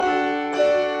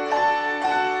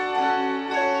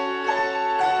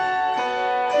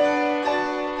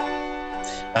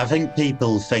I think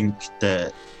people think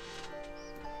that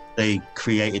they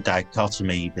create a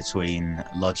dichotomy between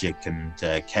logic and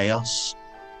chaos,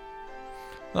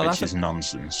 Well, which is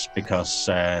nonsense because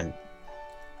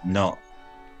not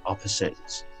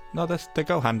opposites. No, they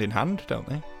go hand in hand, don't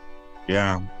they?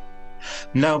 Yeah.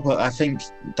 No, but I think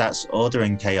that's order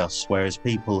and chaos, whereas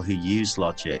people who use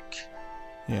logic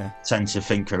tend to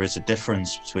think there is a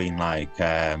difference between like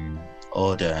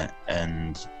order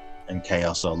and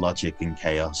chaos, or logic and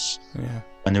chaos. Yeah.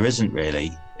 And there isn't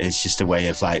really. It's just a way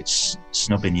of like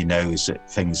snubbing your nose at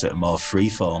things that are more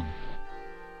freeform.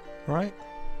 Right.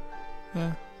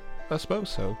 Yeah, I suppose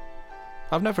so.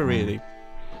 I've never really.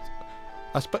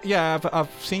 I've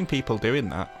seen people doing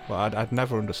that, but I'd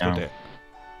never understood it.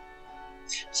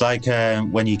 It's like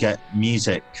when you get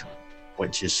music,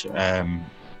 which is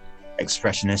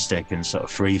expressionistic and sort of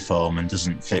freeform and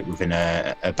doesn't fit within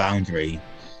a boundary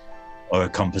or a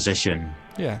composition.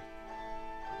 Yeah.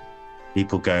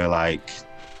 People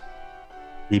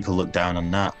look down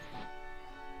on that.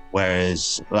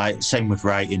 Whereas, like, same with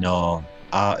writing or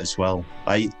art as well.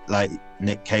 Like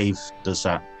Nick Cave does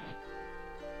that.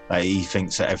 Like, he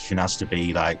thinks that everything has to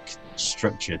be like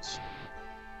structured,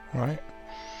 right,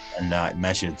 and like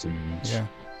measured and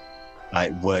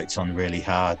like worked on really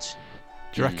hard.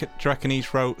 Do you reckon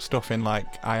he's wrote stuff in like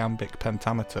iambic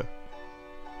pentameter?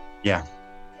 Yeah.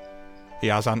 He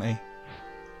has, hasn't he?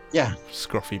 Yeah.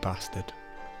 Scruffy bastard.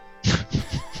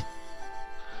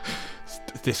 It's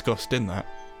disgusting, that.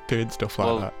 Doing stuff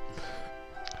like that.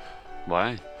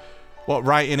 Why? What,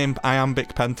 writing in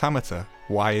iambic pentameter?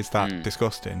 Why is that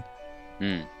disgusting?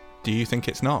 Do you think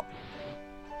it's not?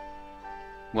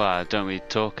 Well, don't we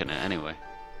talk in it anyway?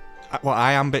 What,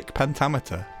 iambic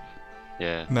pentameter?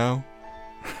 Yeah. No.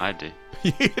 I do.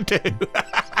 You do?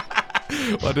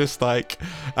 Well, just like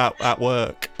at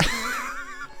work.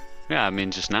 Yeah, I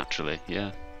mean, just naturally,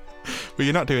 yeah. Well,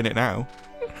 you're not doing it now.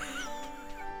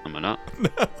 Am I not? No.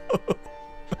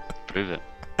 Prove it.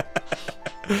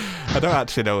 I don't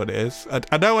actually know what it is.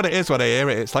 I know what it is when I hear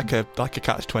it. It's like a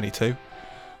catch-22.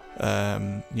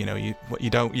 You know,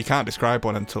 you can't describe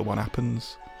one until one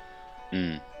happens.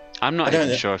 I'm not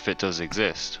even sure if it does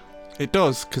exist. It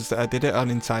does, because I did it on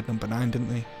Inside Number 9, didn't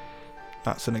they?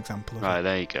 That's an example of it. Right,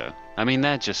 there you go. I mean,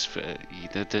 they're just,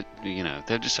 they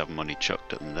just have money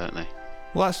chucked at them, don't they?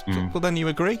 Well, well, then you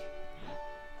agree?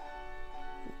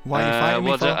 Why are you fighting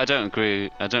me for? I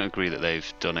don't agree that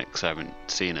they've done it because I haven't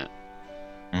seen it.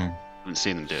 I haven't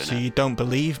seen them doing it. So you don't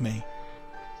believe me?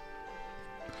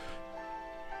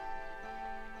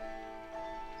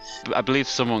 I believe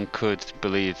someone could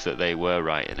believe that they were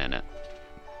writing in it.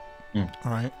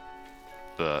 Right.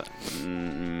 But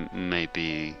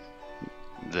maybe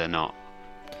they're not.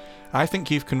 I think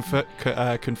you've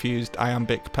confused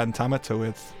iambic pentameter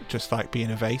with just like being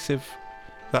evasive.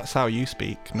 That's how you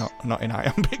speak, not in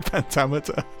iambic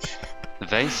pentameter.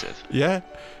 Evasive? Yeah.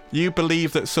 You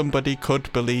believe that somebody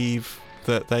could believe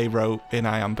that they wrote in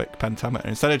iambic pentameter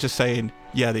instead of just saying,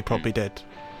 yeah, they probably did.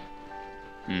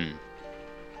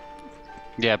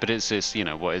 Yeah, but it's this,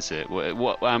 what is it?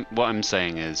 What I'm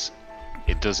saying is,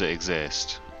 does it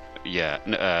exist?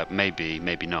 Yeah, maybe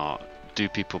not. Do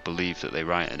people believe that they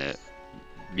write in it?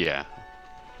 Yeah.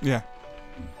 Yeah.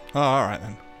 Oh, all right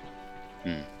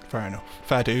then. Fair enough.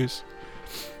 Fair dues.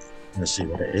 Let's see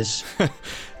what it is.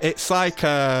 It's like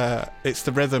it's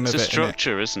the rhythm of it. It's a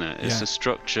structure, isn't it? It's a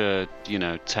structure.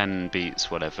 10 beats,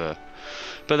 whatever.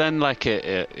 But then, like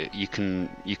you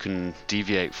can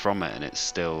deviate from it, and it's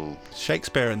still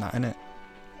Shakespeare in that, isn't it?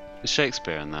 It's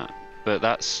Shakespeare in that.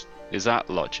 But is that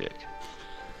logic?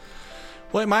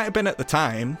 Well, it might have been at the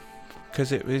time,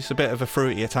 because it was a bit of a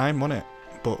fruitier time, wasn't it?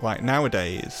 But like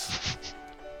nowadays,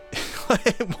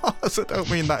 it was. I don't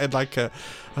mean that in like a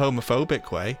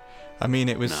homophobic way. I mean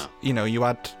it was. No. You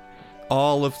had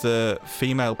all of the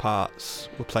female parts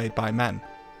were played by men.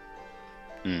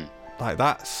 Like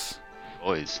that's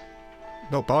boys.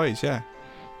 No, boys, yeah.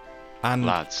 And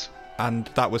lads. And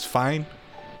that was fine.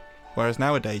 Whereas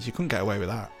nowadays you couldn't get away with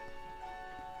that.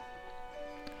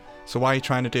 So why are you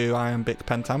trying to do iambic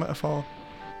pentameter for?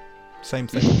 Same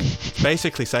thing. It's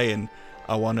basically saying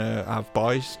I want to have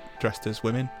boys dressed as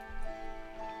women.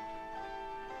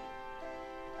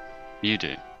 You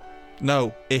do?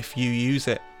 No, if you use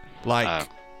it. Like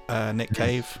Nick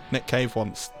Cave. Nick Cave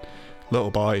wants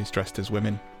little boys dressed as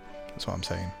women. That's what I'm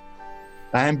saying.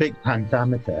 Iambic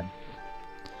pentameter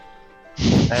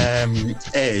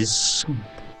is...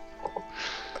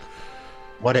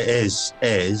 What it is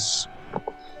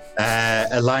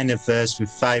a line of verse with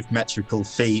 5 metrical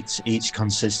feet, each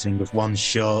consisting of one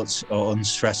short or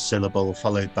unstressed syllable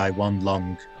followed by one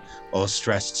long or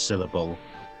stressed syllable.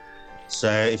 So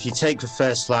if you take the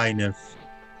first line of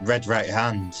Red Right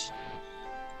Hand,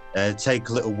 take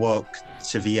a little walk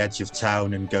to the edge of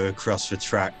town and go across the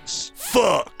tracks.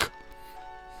 Fuck!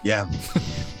 Yeah.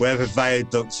 Where the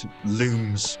viaduct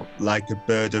looms like a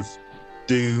bird of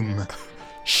doom.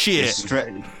 Shit. It's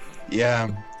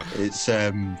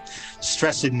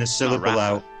stressing the syllable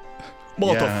out.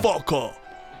 Motherfucker.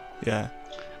 Yeah.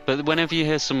 But whenever you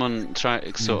hear someone try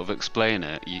sort of explain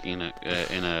it,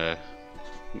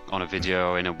 on a video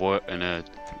or in a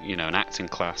an acting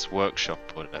class workshop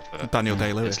or whatever, Daniel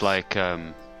Day-Lewis. It's like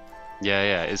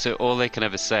it's all they can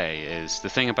ever say is the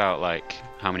thing about like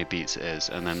how many beats it is,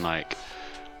 and then like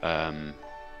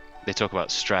they talk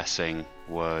about stressing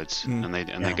words, and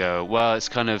they go, well, it's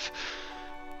kind of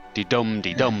de-dum,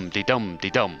 de-dum, de-dum,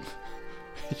 de-dum.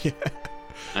 Yeah.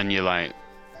 And you're like,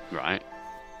 right.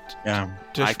 Yeah.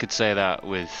 I could say that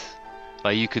with,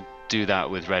 like, you could do that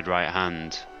with Red Right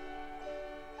Hand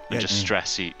and just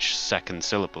stress each second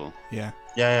syllable. Yeah.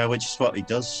 Yeah, which is what he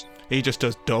does. He just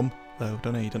does dumb, though,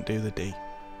 doesn't he? He doesn't do the D.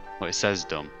 Well, it says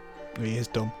dumb. He is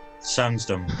dumb. Sounds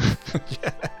dumb.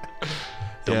 Yeah.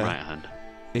 Dumb Right Hand.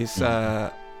 He's,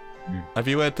 have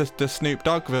you heard the Snoop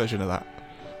Dogg version of that?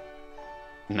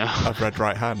 No. Of Red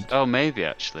Right Hand. Oh, maybe,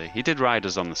 actually. He did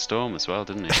Riders on the Storm as well,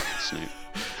 didn't he, Snoop?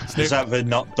 Is that the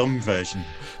not dumb version?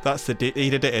 That's he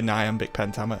did it in iambic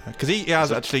pentameter, because he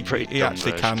actually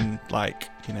can, like,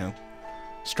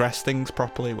 stress things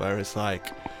properly, whereas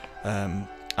like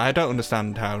I don't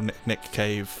understand how Nick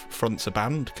Cave fronts a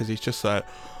band, because he's just like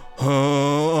like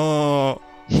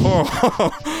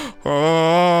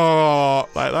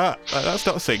that. Like, that's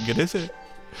not singing, is it?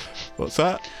 What's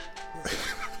that?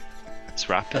 It's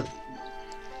rapping.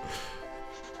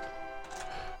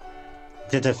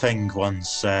 Did a thing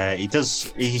once.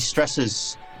 He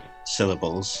stresses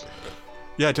syllables.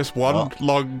 Yeah, just one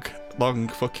long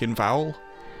fucking vowel.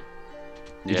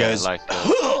 He goes like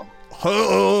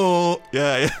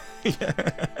yeah.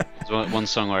 There's one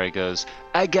song where he goes,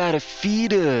 I got a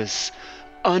fetus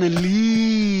on a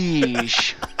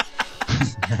leash.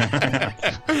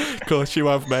 Of course you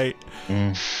have, mate.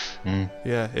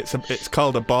 Yeah, it's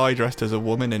called a boy dressed as a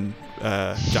woman in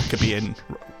Jacobean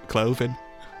clothing.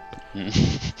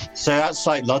 So that's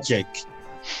like logic.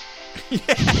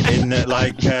 In that,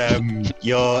 like,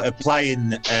 you're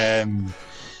applying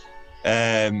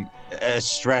a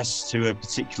stress to a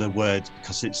particular word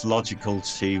because it's logical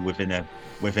to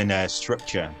within a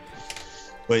structure,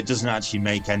 but it doesn't actually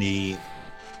make any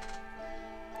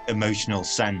emotional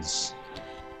sense.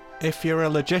 If you're a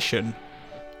logician,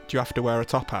 do you have to wear a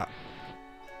top hat?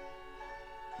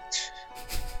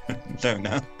 Don't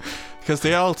know. Because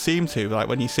they all seem to, like,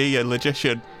 when you see a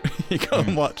logician, you go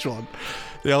and watch one,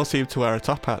 they all seem to wear a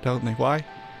top hat, don't they? Why?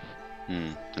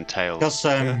 And tails. Because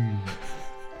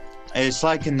it's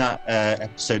like in that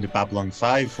episode of Babylon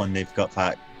 5 when they've got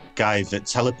that guy that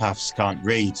telepaths can't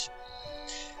read,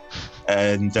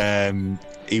 and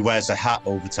he wears a hat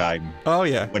all the time. Oh,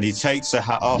 yeah. When he takes the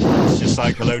hat off, it's just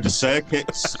like a load of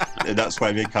circuits, and that's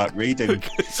why they can't read him,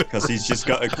 because he's just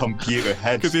got a computer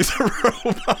head. Because he's a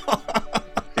robot.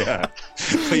 Yeah,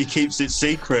 but he keeps it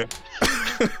secret.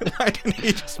 Why didn't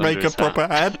he just make a proper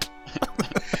head?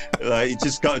 Like, he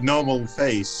just got a normal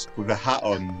face with a hat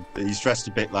on. He's dressed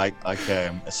a bit like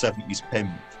a 70s pimp.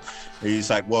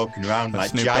 He's like walking around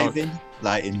like jiving,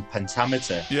 like in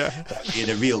pentameter. Yeah, like,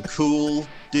 being a real cool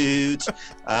dude.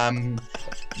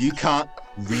 You can't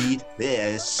read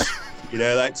this.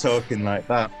 Like talking like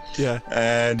that. Yeah.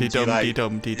 And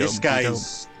de-dum. This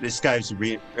guy's a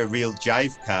real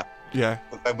jive cat. Yeah.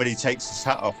 But then when he takes his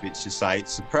hat off, it's just like,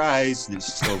 surprise, and it's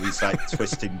just all these like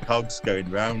twisting cogs going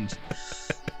round.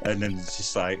 And then it's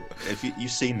just like,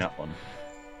 you've seen that one?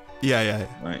 Yeah.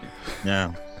 Right.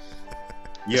 Yeah.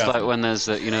 It's like when there's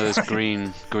those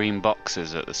green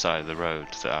boxes at the side of the road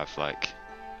that have like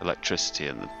electricity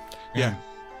in them. Yeah.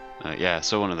 I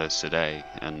saw one of those today,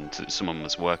 and someone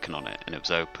was working on it, and it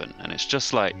was open, and it's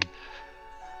just like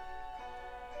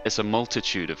it's a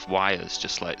multitude of wires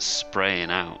just like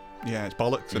spraying out. Yeah, it's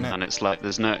bollocks, isn't it? And it's like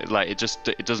there's no like it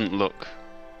doesn't look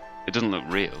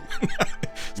real.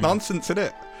 It's nonsense, isn't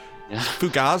it? Yeah.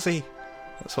 Fugazi.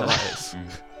 That's what that is.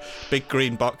 Big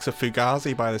green box of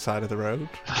Fugazi by the side of the road.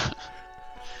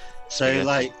 So,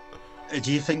 like,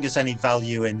 do you think there's any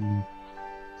value in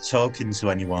talking to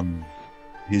anyone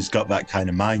who's got that kind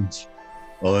of mind,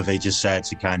 or are they just there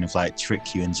to kind of like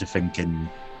trick you into thinking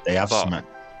they have something?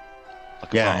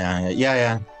 Like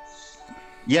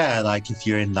yeah. Like if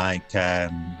you're in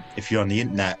if you're on the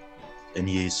internet and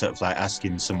you sort of like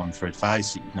asking someone for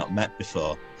advice that you've not met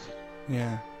before.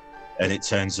 Yeah. And it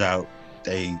turns out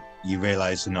you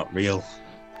realise they're not real.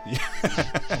 Yeah,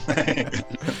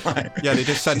 they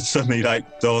just said... It suddenly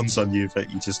like dawns on you that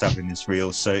you're just having this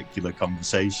real circular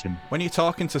conversation. When you're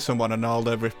talking to someone and all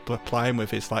they're replying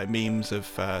with is like memes of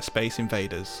space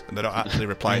invaders, and they're not actually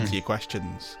replying to your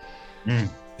questions,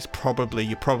 it's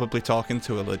you're probably talking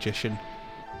to a logician.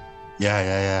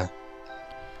 Yeah.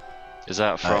 Is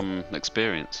that from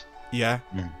experience? Yeah.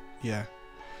 Yeah.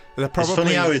 It's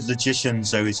funny how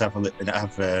logicians always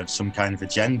have some kind of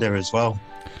agenda as well.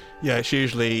 Yeah, it's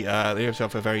usually they also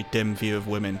have a very dim view of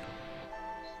women.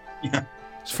 Yeah.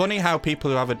 It's funny how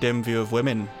people who have a dim view of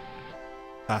women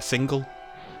are single.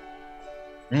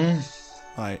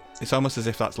 Like, it's almost as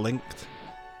if that's linked.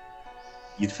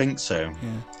 You'd think so.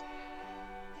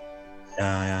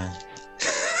 Yeah.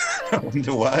 I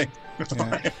wonder why.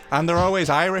 Yeah. And they're always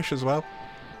Irish as well.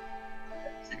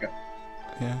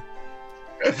 Yeah.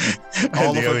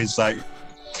 And they always like...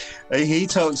 He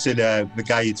talks in... the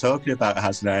guy you're talking about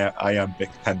has an iambic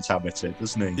pentameter,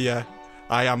 doesn't he? Yeah.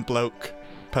 I am bloke.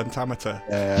 Pentameter.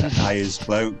 I is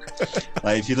bloke.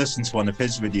 Like, if you listen to one of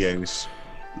his videos,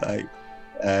 like...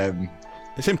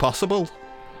 it's impossible.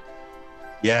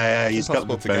 Yeah, he's got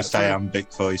the most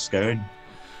iambic voice going.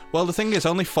 Well, the thing is,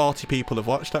 only 40 people have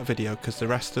watched that video because the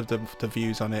rest of the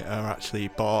views on it are actually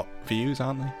bought views,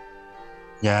 aren't they?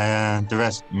 Yeah, the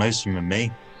rest, most of them are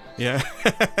me. Yeah.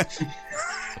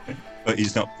 But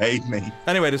he's not paid me.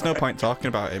 Anyway, there's no point talking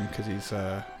about him because he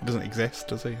doesn't exist,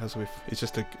 does he? He's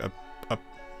just a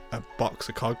box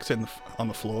of cogs on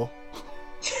the floor.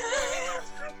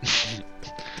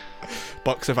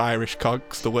 Box of Irish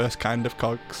cogs, the worst kind of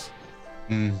cogs.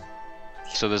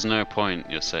 So there's no point,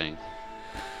 you're saying?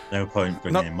 No point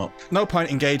bringing him up. No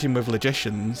point engaging with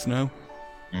logicians, no.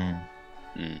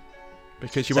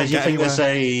 Because you won't get anywhere.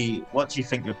 What do you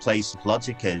think the place of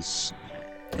logic is?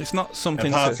 It's not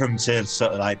something apart from to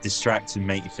sort of like distract and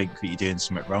make you think that you're doing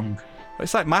something wrong.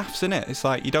 It's like maths, isn't it? It's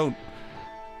like you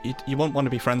wouldn't want to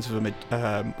be friends with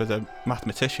a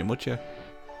mathematician, would you?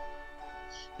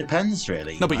 Depends,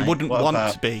 really. No, but you wouldn't want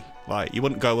to be. Like, you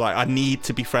wouldn't go like, I need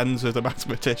to be friends with a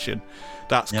mathematician.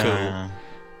 That's cool.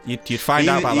 You'd find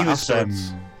out about that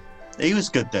afterwards. He was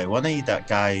good though, wasn't he? That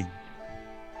guy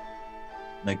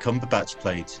that Cumberbatch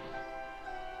played.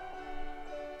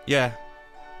 Yeah.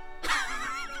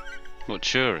 What,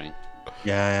 Turing?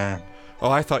 Yeah.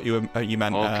 Oh, I thought you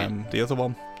meant the other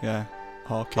one. Yeah,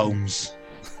 Hawking. Holmes.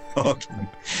 Hawking.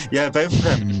 Yeah, both of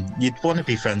them. You'd want to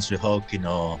be friends with Hawking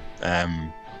or...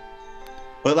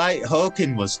 But like,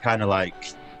 Hawking was kind of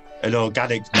like an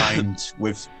organic mind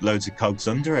with loads of cogs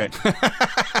under it.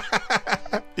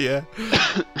 Yeah.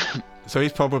 So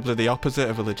he's probably the opposite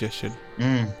of a logician.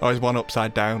 Or he's one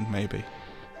upside down, maybe.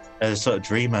 A sort of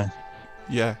dreamer.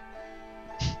 Yeah.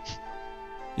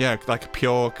 Yeah, like a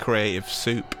pure creative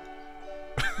soup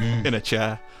in a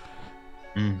chair.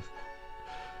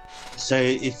 So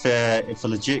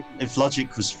if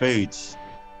logic was food,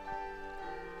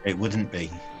 it wouldn't be.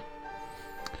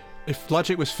 If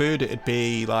logic was food, it'd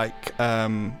be like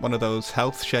one of those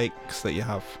health shakes that you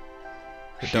have.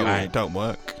 It don't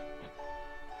work.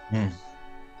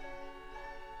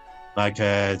 Like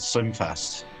a Slim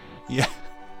Fast. Yeah.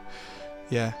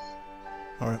 Yeah.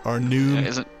 Or Noom.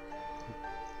 Yeah,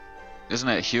 isn't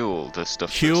it Huel, the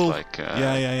stuff Huel? That's like...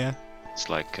 Yeah. It's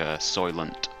like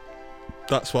Soylent.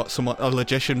 That's what a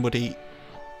logician would eat.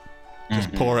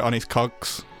 Just pour it on his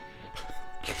cogs.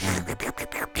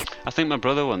 I think my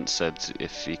brother once said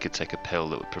if he could take a pill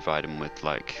that would provide him with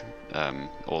like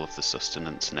all of the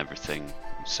sustenance and everything,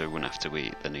 so he wouldn't have to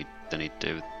eat, then he'd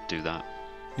do that.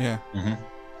 Yeah.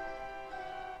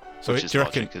 So which is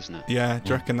logic, isn't it? Yeah. Do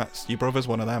you reckon that's your brother's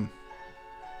one of them?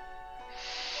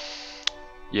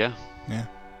 Yeah. Yeah.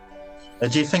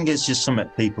 Do you think it's just something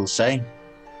people say?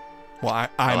 Well,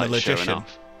 I'm a logician.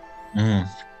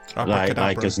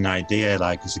 Like as an idea,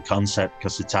 like as a concept,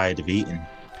 because they're tired of eating.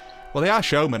 Well, they are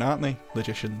showmen, aren't they?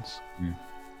 Logicians.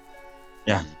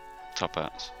 Yeah. Top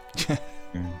hats.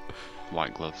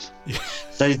 White gloves.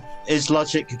 So is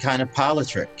logic a kind of parlour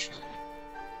trick?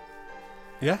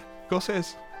 Yeah, of course it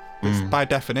is. It's by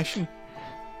definition.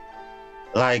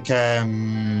 Like,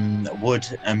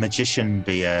 would a magician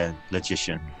be a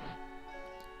logician?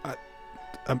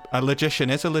 A logician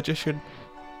is a logician.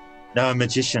 No, a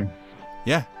magician.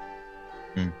 Yeah.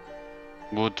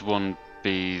 Would one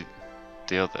be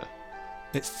the other?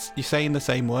 You're saying the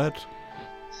same word.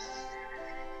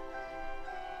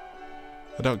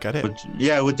 I don't get it.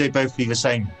 Would they both be the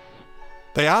same?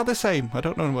 They are the same. I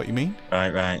don't know what you mean.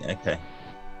 Right, okay.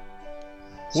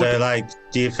 So, like,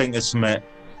 do you think there's something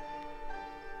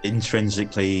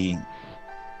intrinsically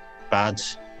bad?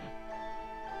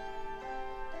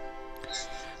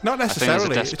 Not necessarily. I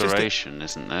think there's a desperation,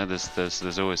 isn't there?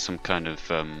 There's always some kind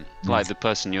of like the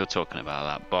person you're talking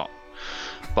about, that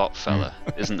bot fella.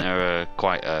 Isn't there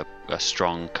quite a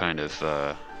strong kind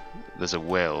of there's a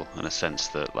will and a sense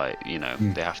that, like, you know,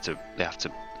 they have to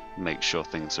make sure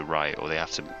things are right, or they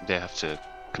have to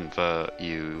convert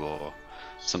you or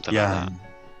something like that.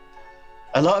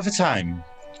 A lot of the time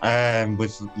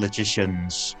with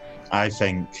logicians, I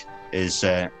think, is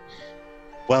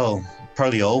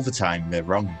probably all the time they're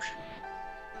wrong.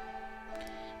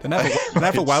 They're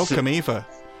never welcome either.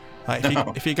 Like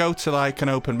if you go to like an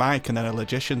open mic and then a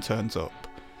logician turns up,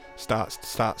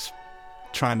 starts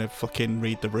trying to fucking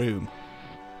read the room,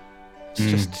 it's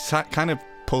just kind of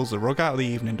pulls the rug out of the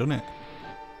evening, doesn't it?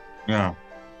 Yeah.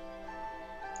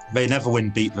 They never win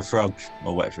Beat the Frog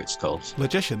or whatever it's called.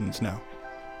 Logicians, no.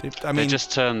 They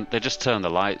just turn the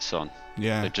lights on.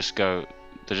 Yeah. They just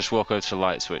walk over to the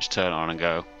light switch, turn it on, and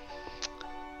go.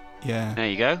 Yeah. There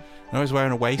you go. And I was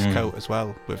wearing a waistcoat as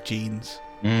well with jeans.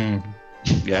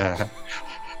 Yeah.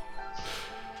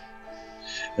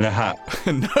 And a hat.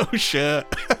 No shirt.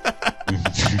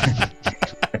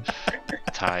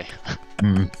 Tie.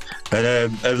 And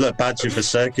a badge of a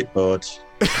circuit board.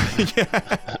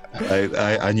 Yeah.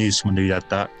 I knew someone who had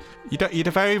that. You'd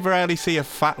very rarely see a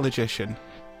fat logician.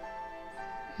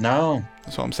 No.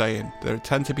 That's what I'm saying. They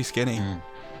tend to be skinny.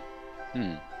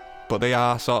 But they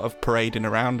are sort of parading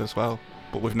around as well,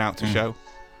 but with naught to show.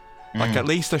 Like, at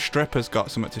least a stripper's got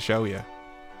something to show you.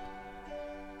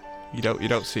 You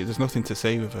don't see. There's nothing to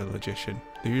see with a logician.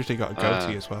 They've usually got a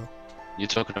goatee as well. You're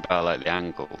talking about like the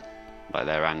angle, like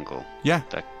their angle. Yeah.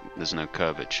 There's no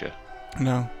curvature.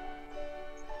 No.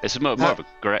 It's more of a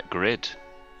grid.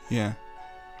 Yeah.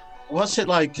 What's it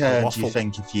like, do you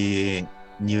think, if you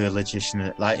knew a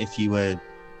logician, like if you were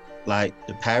like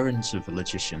the parents of a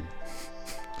logician?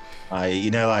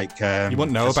 You know, like... you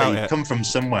wouldn't know about it. Come from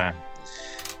somewhere.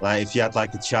 Like if you had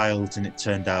like a child and it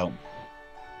turned out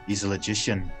he's a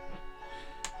logician,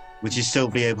 would you still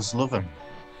be able to love him?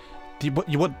 They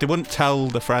wouldn't tell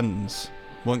the friends.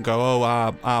 Wouldn't go, oh,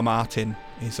 our Martin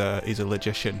is a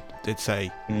logician. They'd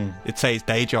say his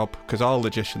day job, because all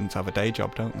logicians have a day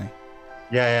job, don't they?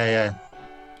 Yeah.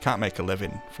 Can't make a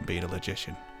living from being a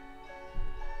logician.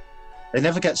 They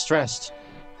never get stressed.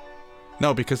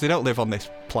 No, because they don't live on this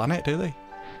planet, do they?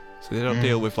 So they don't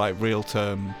deal with like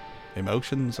real-term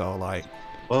emotions or like...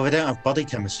 Well, they don't have body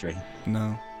chemistry.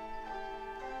 No.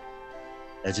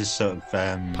 They're just sort of...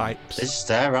 pipes. They're just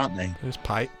there, aren't they? There's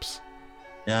pipes.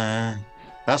 Yeah.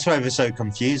 That's why they're so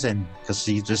confusing, because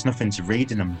there's nothing to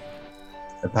read in them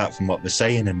apart from what they're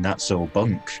saying, and that's all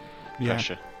bunk. Yeah.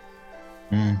 Pressure.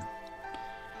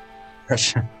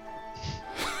 Pressure.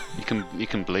 You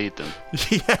can bleed them.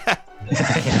 Yeah.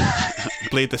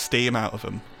 Bleed the steam out of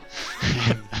them.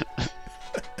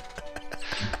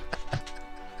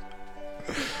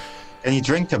 Can you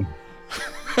drink them?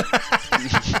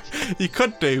 You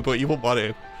could do, but you wouldn't want to.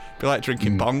 It'd be like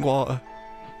drinking bong water.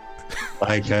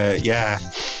 Like,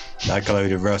 like a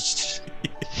load of rust.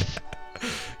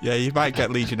 Yeah, you might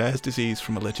get Legionnaire's disease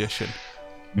from a logician.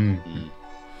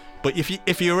 But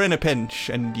if you were in a pinch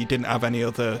and you didn't have any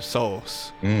other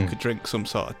source, you could drink some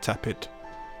sort of tepid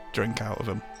drink out of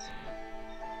them.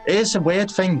 It is a weird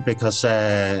thing, because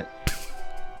they're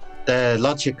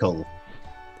logical,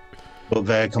 but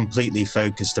they're completely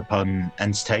focused upon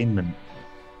entertainment.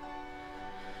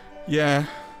 Yeah,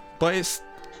 but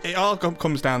it all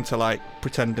comes down to like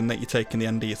pretending that you're taking the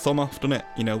end of your thumb off, doesn't it?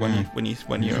 You know, when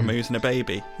you're amusing a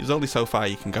baby, there's only so far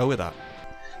you can go with that.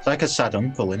 It's like a sad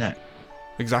uncle, isn't it?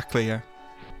 Exactly, yeah.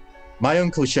 My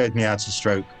uncle showed me how to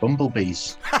stroke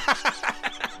bumblebees.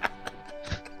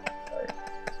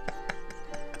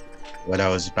 When I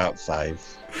was about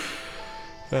 5.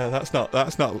 Yeah, that's not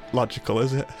logical,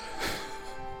 is it?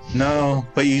 No,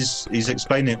 but he's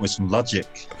explaining it with some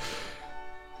logic.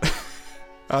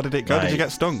 How did it go? Did you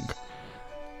get stung?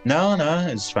 No,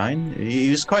 it's fine. He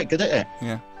was quite good at it.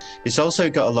 Yeah. He's also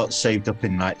got a lot saved up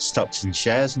in like stocks and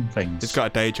shares and things. He's got a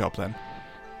day job then.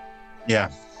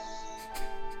 Yeah.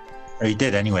 Or he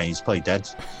did anyway. He's probably dead.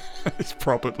 He's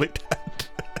probably dead.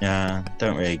 Yeah,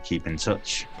 don't really keep in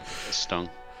touch. Stung.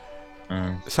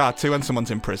 It's hard too when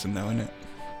someone's in prison, though, isn't it?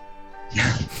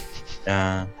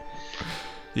 Yeah.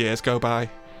 Years go by.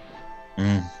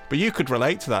 But you could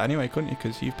relate to that anyway, couldn't you?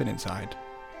 Because you've been inside.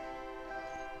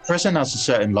 Prison has a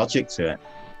certain logic to it.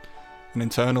 An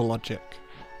internal logic.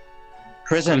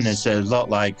 Prison is a lot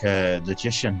like a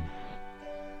logician.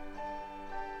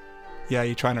 Yeah,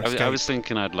 you're trying to escape. I was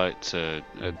thinking I'd like to,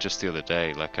 just the other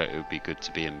day, like it would be good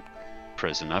to be in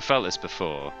prison. I felt this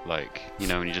before, like, you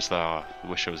know, when you just like, I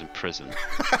wish I was in prison.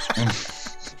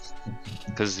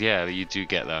 Because Because you do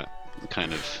get that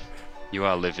kind of. You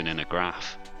are living in a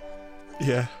graph.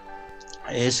 Yeah.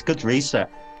 It's a good reset.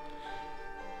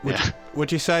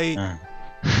 Would you say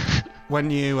when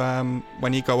you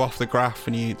go off the graph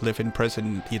and you live in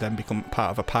prison, you then become part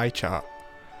of a pie chart?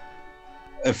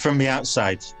 From the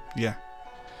outside. Yeah.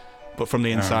 But from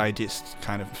the inside, it's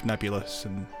kind of nebulous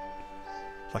and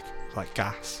like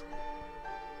gas.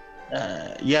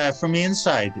 From the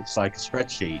inside, it's like a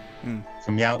spreadsheet.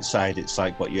 From the outside, it's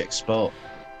like what you export.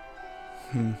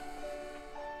 And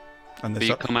but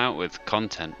you come out with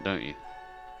content, don't you?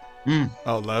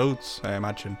 Oh, loads, I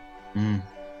imagine.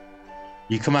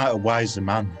 You come out a wiser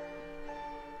man.